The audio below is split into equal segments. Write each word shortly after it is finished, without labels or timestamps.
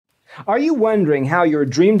Are you wondering how your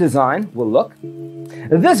dream design will look?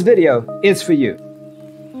 This video is for you.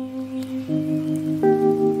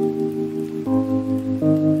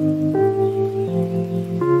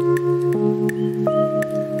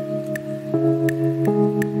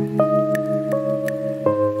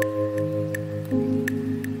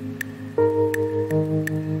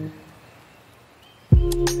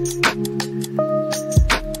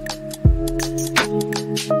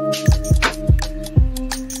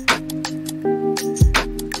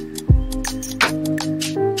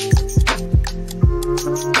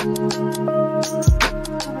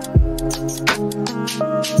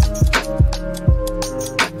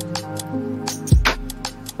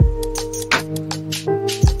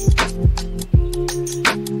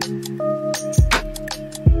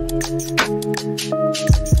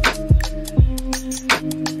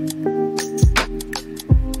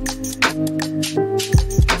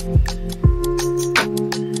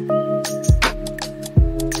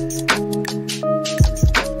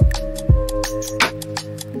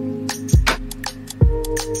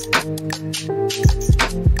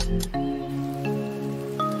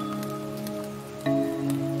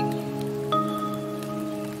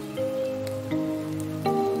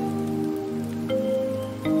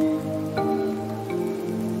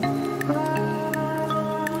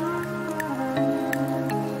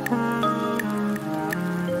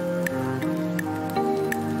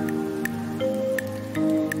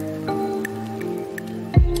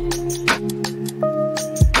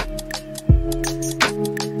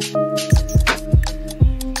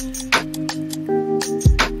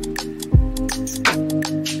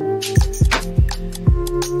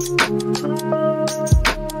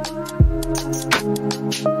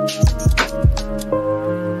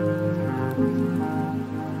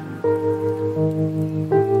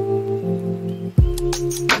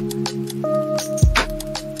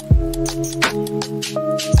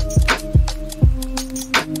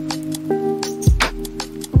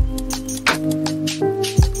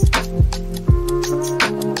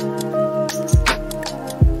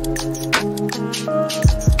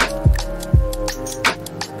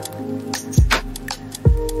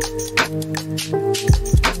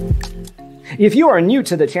 If you are new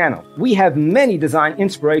to the channel, we have many design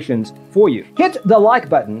inspirations for you. Hit the like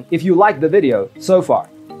button if you like the video so far.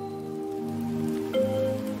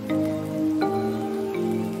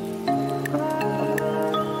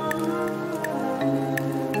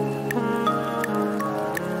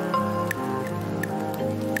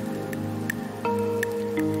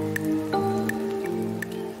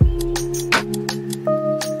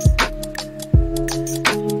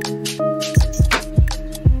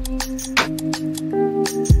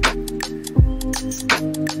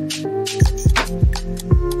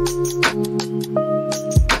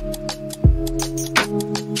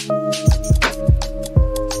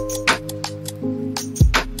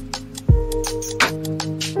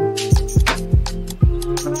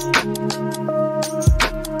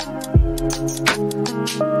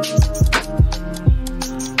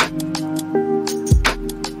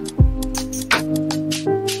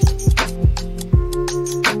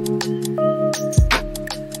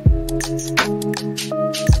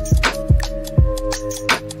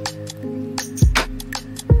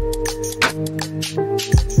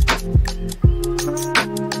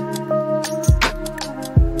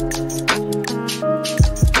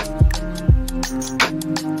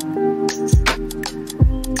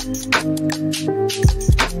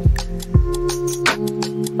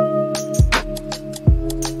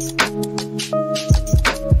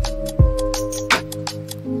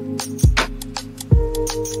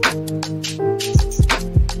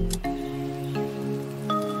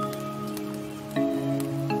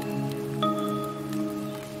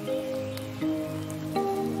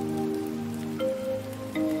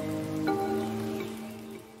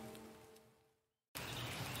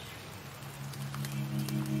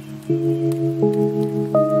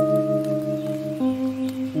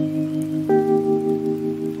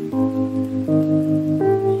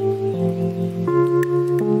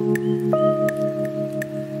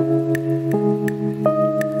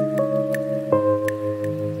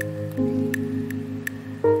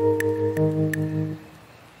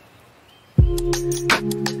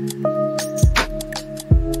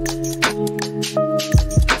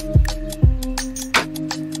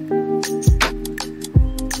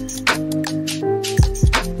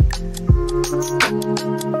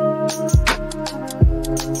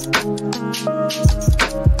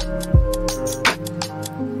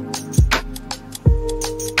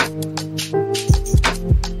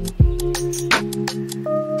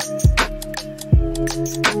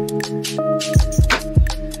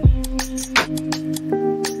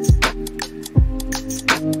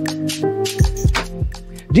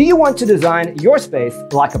 Do you want to design your space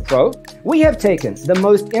like a pro? We have taken the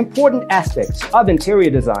most important aspects of interior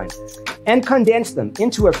design and condensed them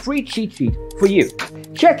into a free cheat sheet for you.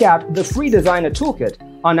 Check out the free designer toolkit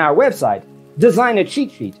on our website,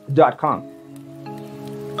 designercheatsheet.com.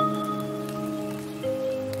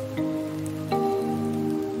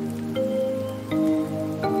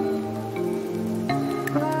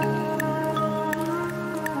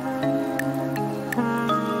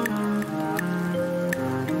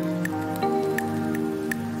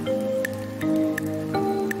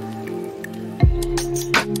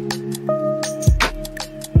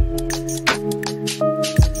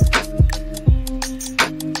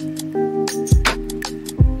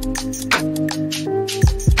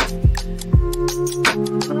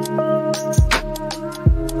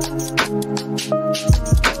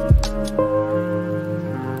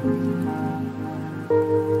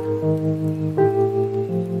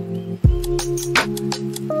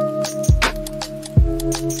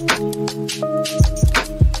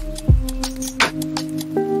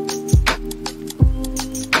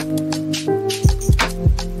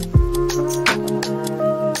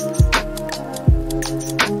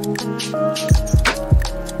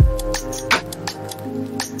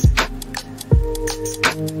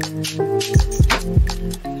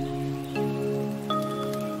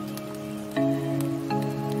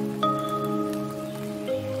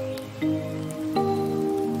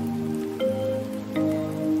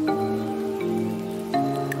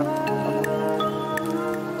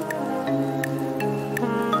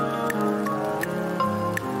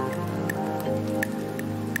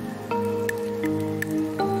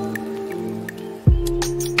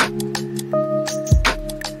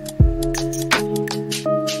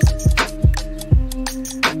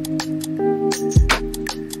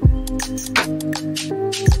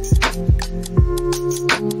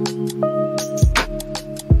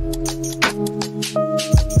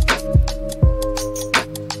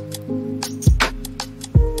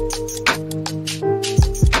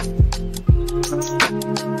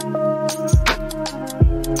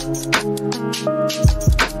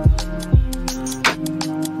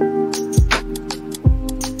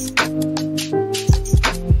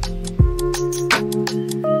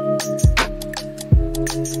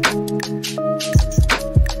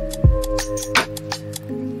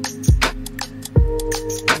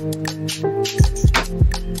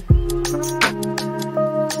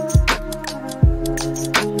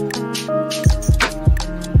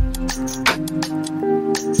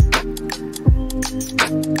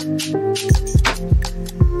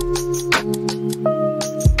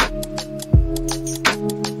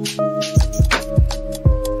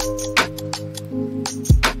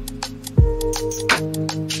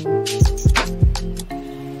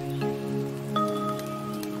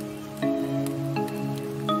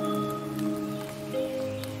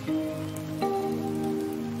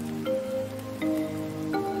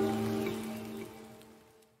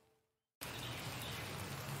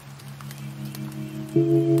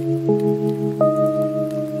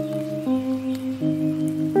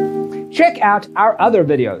 Check out our other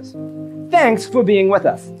videos. Thanks for being with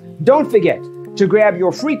us. Don't forget to grab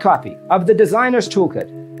your free copy of the Designer's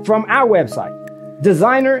Toolkit from our website,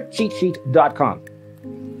 designercheatsheet.com.